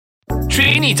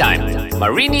Trini Time.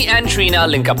 Marini and Trina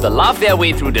link up to laugh their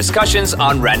way through discussions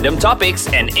on random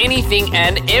topics and anything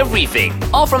and everything,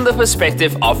 all from the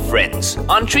perspective of friends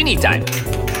on Trini Time.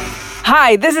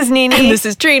 Hi, this is Nini. And this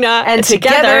is Trina. And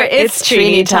together it's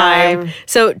Trini Time.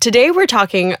 So today we're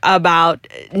talking about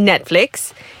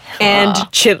Netflix and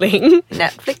chilling.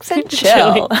 Netflix and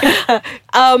chill.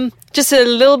 Just a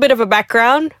little bit of a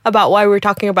background about why we're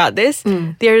talking about this.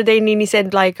 The other day, Nini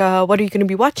said, what are you going to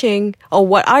be watching? Or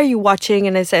what are you watching?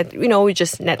 And I said,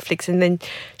 just Netflix. And then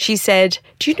she said,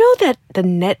 do you know that the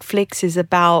Netflix is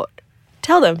about...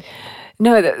 Tell them.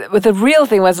 No, the real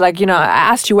thing was I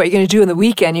asked you what you're going to do on the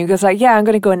weekend. You goes I'm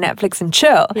going to go Netflix and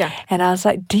chill. Yeah. And I was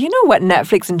like, do you know what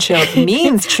Netflix and chill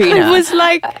means, Trina? I was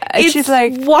like, it's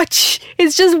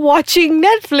just watching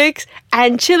Netflix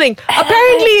and chilling. Apparently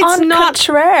it's not.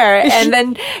 Contraire. And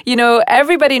then,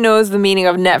 everybody knows the meaning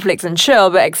of Netflix and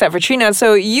chill, but except for Trina.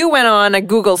 So you went on a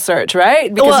Google search,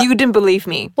 right? Because you didn't believe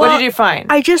me. What did you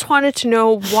find? I just wanted to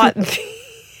know what...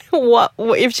 what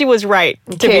if she was right,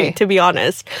 to be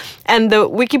honest. And the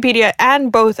Wikipedia and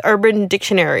both Urban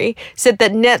Dictionary said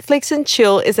that Netflix and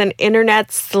chill is an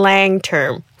internet slang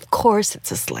term. Of course it's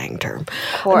a slang term.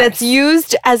 That's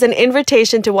used as an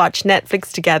invitation to watch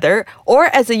Netflix together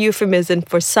or as a euphemism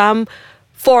for some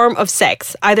form of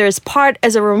sex, either as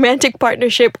a romantic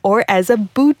partnership or as a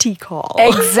booty call.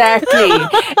 Exactly.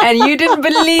 And you didn't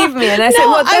believe me. And I said,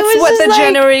 that's what the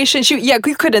generation should... Yeah,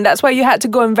 you couldn't. That's why you had to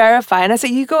go and verify. And I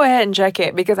said, you go ahead and check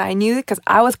it because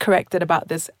I was corrected about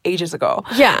this ages ago.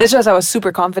 Yeah. This was, I was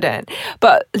super confident.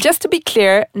 But just to be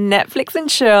clear, Netflix and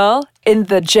chill, in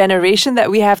the generation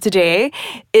that we have today,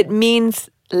 it means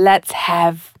let's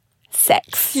have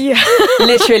sex. Yeah.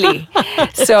 Literally.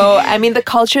 So, the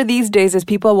culture these days is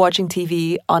people watching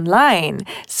TV online.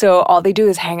 So all they do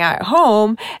is hang out at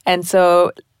home. And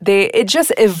so it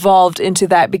just evolved into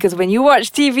that because when you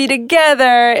watch TV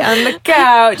together on the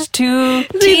couch, two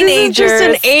teenagers... This is just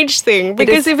an age thing.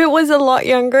 Because if it was a lot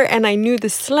younger and I knew the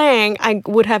slang, I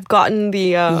would have gotten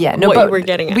what you were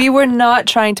getting at. We were not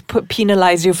trying to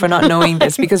penalize you for not knowing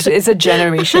this because it's a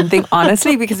generation thing,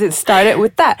 honestly, because it started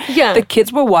with that. Yeah. The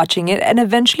kids were watching it and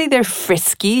eventually they're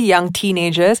frisky, young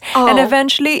teenagers. And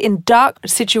eventually in dark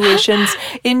situations,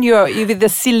 in the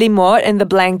silly mode, in the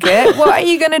blanket, what are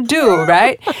you going to do,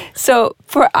 right? So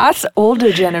for us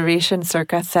older generation,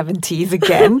 circa 70s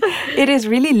again, it is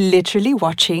really literally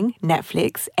watching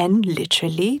Netflix and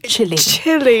literally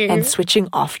chilling. And switching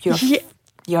off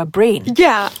your brain.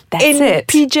 Yeah. That's in it.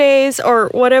 PJs or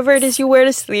whatever it is you wear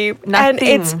to sleep.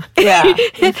 Nothing.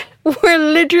 And we're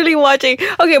literally watching.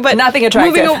 Okay, but nothing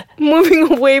attractive.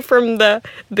 Moving away from the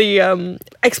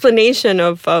explanation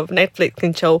of Netflix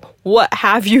and chill, what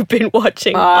have you been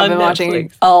watching on I've been Netflix?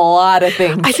 watching a lot of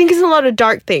things. I think it's a lot of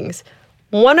dark things.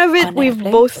 One of it On we've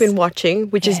Netflix? both been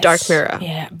watching, which is Dark Mirror.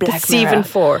 Yeah, Season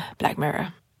 4. Black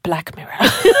Mirror. Dark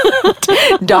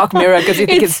Mirror because you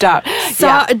think it's dark.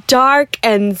 Dark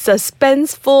and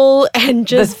suspenseful and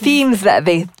just... The themes that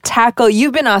they tackle.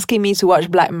 You've been asking me to watch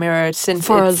Black Mirror since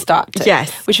it started.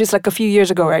 Yes. Which was a few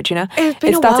years ago, right, Gina? It's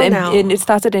been a while now. It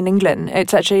started in England.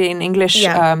 It's actually an English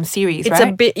series, it's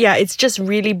right? It's just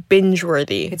really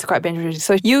binge-worthy. It's quite binge-worthy.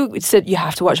 So you said you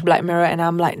have to watch Black Mirror and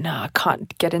I'm like, no, I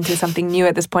can't get into something new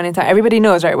at this point in time. Everybody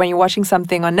knows, right? When you're watching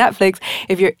something on Netflix,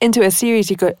 if you're into a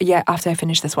series, you go, after I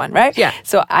finish this one, right? Yeah.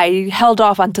 So I held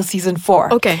off until season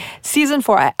 4. Okay. Season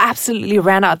 4, I absolutely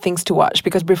ran out of things to watch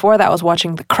because before that I was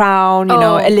watching The Crown,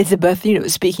 Elizabeth,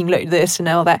 speaking like this and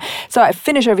all that. So I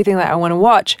finished everything that I want to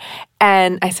watch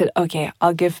and I said, okay,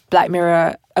 I'll give Black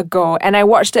Mirror a go. And I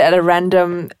watched it at a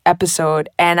random episode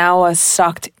and I was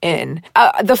sucked in.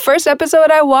 The first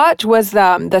episode I watched was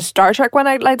the Star Trek one,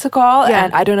 I'd like to call. Yeah.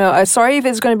 And I don't know, sorry if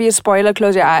it's going to be a spoiler,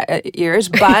 close your ears,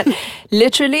 but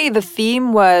literally the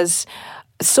theme was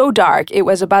so dark. It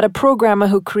was about a programmer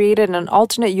who created an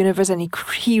alternate universe and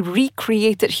he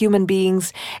recreated human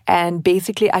beings, and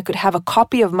basically I could have a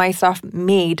copy of myself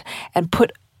made and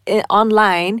put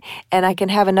online, and I can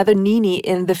have another Nini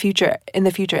in the future.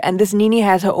 And this Nini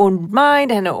has her own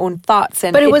mind and her own thoughts.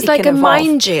 And but it was like a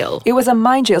mind mind jail. It was a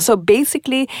mind jail. So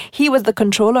basically, he was the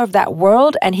controller of that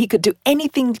world, and he could do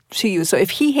anything to you. So if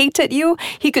he hated you,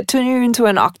 he could turn you into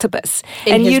an octopus,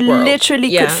 and you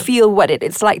literally could feel what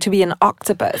it's like to be an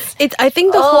octopus. I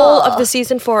think the whole of the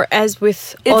season 4, as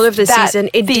with all of the season,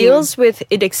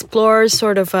 it explores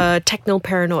sort of a techno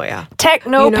paranoia.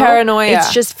 Paranoia.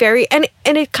 It's just very, and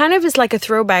it kind of is like a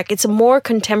throwback. It's a more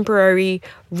contemporary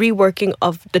reworking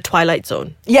of the Twilight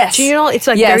Zone. Yes. Do you know? It's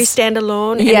like very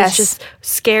standalone. And it's just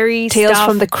scary Tales stuff.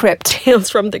 from the Crypt. Tales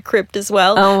from the Crypt as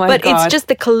well. Oh my but God. it's just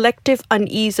the collective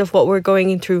unease of what we're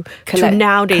going through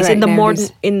nowadays in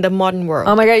the modern world.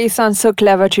 Oh my God, you sound so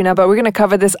clever, Trina. But we're going to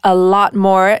cover this a lot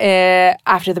more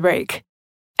after the break.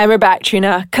 And we're back,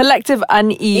 Trina. Collective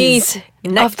unease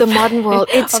of the modern world.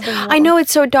 I know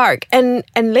it's so dark. And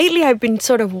lately I've been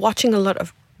sort of watching a lot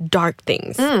of dark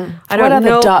things. I don't What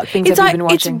know. other dark things have you been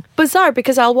watching? It's bizarre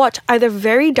because I'll watch either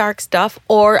very dark stuff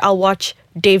or I'll watch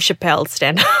Dave Chappelle's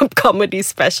stand-up comedy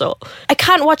special. I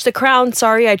can't watch The Crown.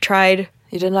 Sorry, I tried.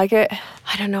 You didn't like it?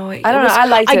 I don't know. I don't know. I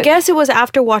liked it. I guess it was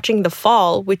after watching The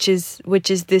Fall, which is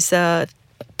this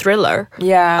thriller.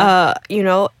 Yeah. You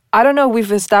know. I don't know,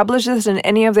 we've established this in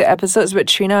any of the episodes, but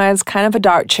Trina is kind of a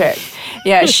dark chick.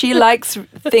 Yeah, she likes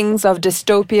things of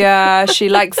dystopia. She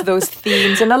likes those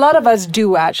themes. And a lot of us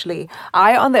do, actually.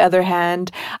 I, on the other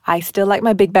hand, I still like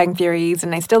my Big Bang Theories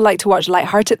and I still like to watch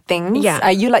lighthearted things. Yeah.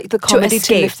 You like the comedy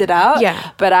to lift it out.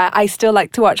 Yeah. But I still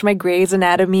like to watch my Grey's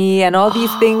Anatomy and all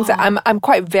these things. I'm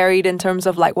quite varied in terms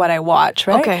of like what I watch,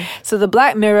 right? Okay. So the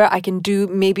Black Mirror, I can do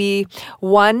maybe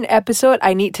one episode.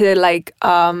 I need to like...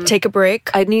 take a break.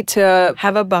 I need to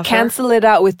have a buffer, cancel it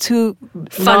out with two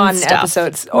fun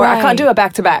episodes, or I can't do a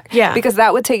back to back. Yeah, because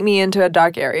that would take me into a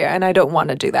dark area, and I don't want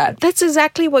to do that. That's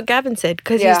exactly what Gavin said,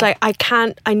 because he's like,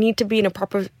 I need to be in a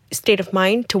proper state of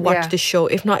mind to watch the show.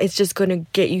 If not, it's just going to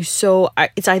get you so...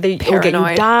 It's either it'll get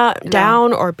you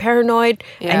down or paranoid.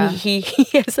 Yeah. And he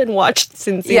hasn't watched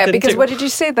since season 2. Yeah, because what did you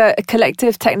say? The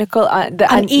collective technical... the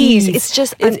unease. It's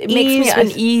just it makes me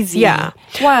uneasy. Yeah.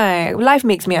 Why? Life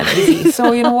makes me uneasy.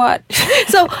 So you know what?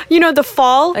 So, you know, The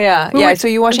Fall... So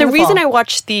you watched The Fall. The reason I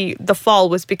watched The Fall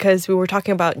was because we were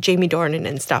talking about Jamie Dornan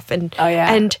and stuff. And,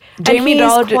 and Jamie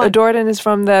Dornan is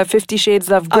from the 50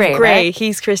 Shades of Grey, right?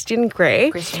 He's Christian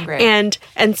Grey. Grey.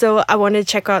 And so I wanted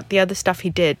to check out the other stuff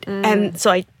he did. And so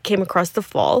I came across The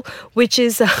Fall, which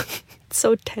is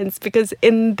so tense because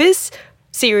in this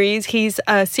series, he's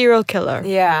a serial killer.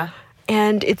 Yeah.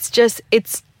 And it's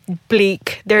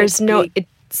bleak.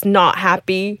 It's not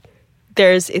happy.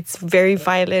 It's very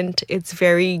violent. It's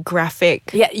very graphic.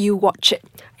 Yeah, you watch it.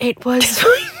 It was...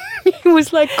 It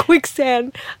was like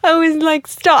quicksand. I was like,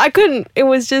 stop. I couldn't. It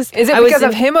was just... Is it because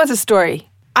of him or the story?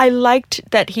 I liked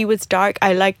that he was dark.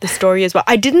 I liked the story as well.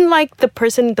 I didn't like the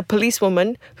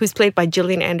policewoman, who's played by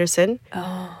Gillian Anderson.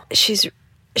 Oh. She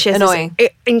has annoying. This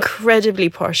incredibly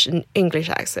posh English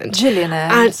accent. Gillian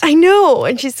and I know.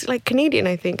 And she's like Canadian,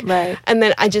 I think. Right. And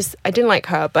then I didn't like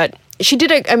her, but she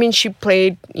did it. I mean, she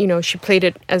played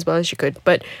it as well as she could.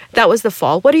 But that was The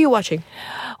Fall. What are you watching?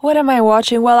 What am I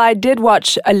watching? Well, I did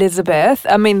watch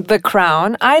The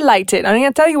Crown. I liked it. I'm going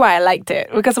to tell you why I liked it.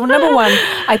 Because number one,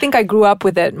 I think I grew up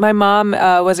with it. My mom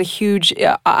was a huge,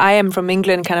 I am from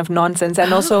England kind of nonsense,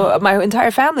 and also my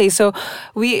entire family. So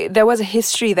there was a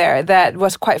history there that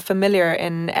was quite familiar.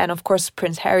 And of course,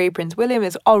 Prince Harry, Prince William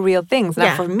is all real things.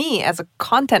 Now, for me, as a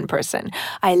content person,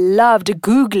 I loved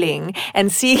Googling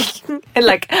and seeing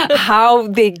like how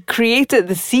they created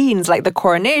the scenes, like the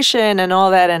coronation and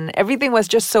all that. And everything was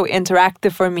just so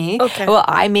interactive for me. Okay. Well,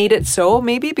 I made it so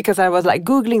maybe because I was like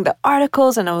Googling the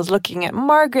articles and I was looking at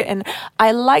Margaret, and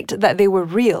I liked that they were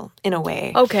real in a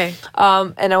way. Okay.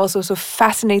 And I was also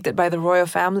fascinated by the royal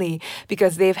family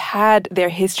because they've had their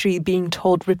history being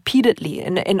told repeatedly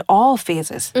in all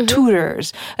phases. Mm-hmm.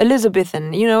 Tudors,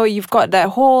 Elizabethan, you've got that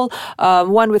whole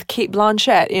one with Kate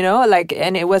Blanchett,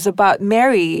 and it was about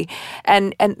Mary,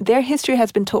 and their history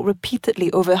has been told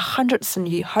repeatedly over hundreds of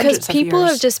years. Because people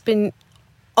have just been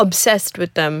obsessed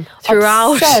with them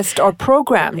throughout. Obsessed or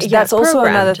programmed. Yeah, that's also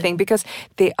programmed. another thing, because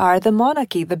they are the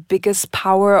monarchy, the biggest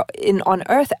power on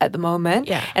earth at the moment.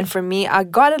 Yeah. And for me, I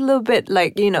got a little bit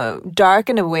dark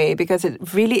in a way, because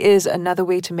it really is another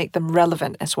way to make them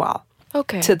relevant as well.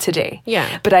 Okay. To today.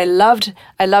 Yeah. But I loved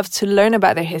to learn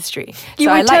about their history. You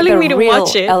so were I like telling the me to real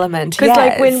watch it. Element.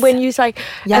 Because when you like,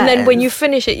 and then when you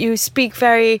finish it, you speak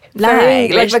very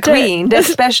like the Queen,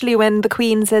 especially when the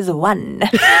Queen says one.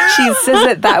 She says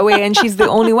it that way, and she's the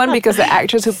only one because the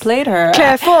actress who played her,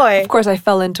 Claire Foy. Of course, I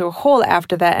fell into a hole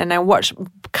after that, and I watched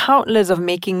countless of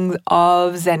making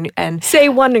ofs and say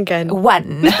one again.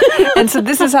 One. And so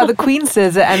this is how the Queen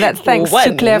says it, and that's thanks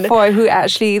to Claire Foy, who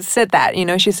actually said that.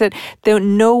 She said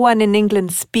no one in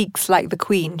England speaks like the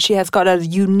Queen. She has got a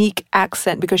unique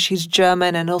accent because she's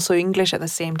German and also English at the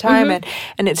same time,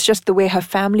 and it's just the way her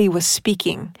family was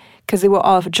speaking, because they were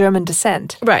all of German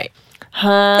descent. Right.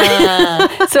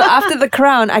 So after The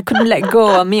Crown, I couldn't let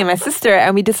go of me and my sister,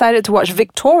 and we decided to watch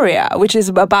Victoria, which is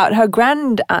about her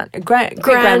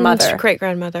great-grandmother.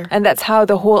 Great-grandmother. And that's how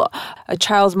the whole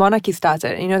Charles monarchy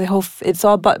started. You know, it's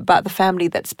all about the family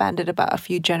that spanned it about a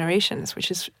few generations,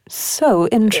 which is so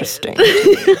interesting.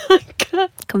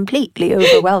 Completely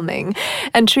overwhelming.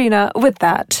 And Trina, with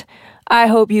that, I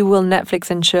hope you will Netflix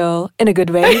and chill in a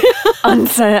good way on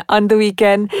the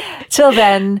weekend. Till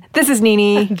then, this is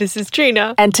Nini. This is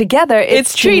Trina. And together,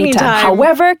 it's Trini time.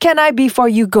 However can I be for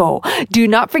you go? Do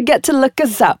not forget to look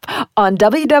us up on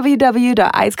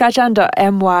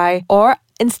www.aiskachang.my or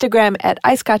Instagram at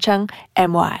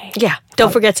aiskachangmy. Yeah,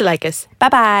 don't forget to like us.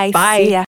 Bye-bye. Bye. See ya.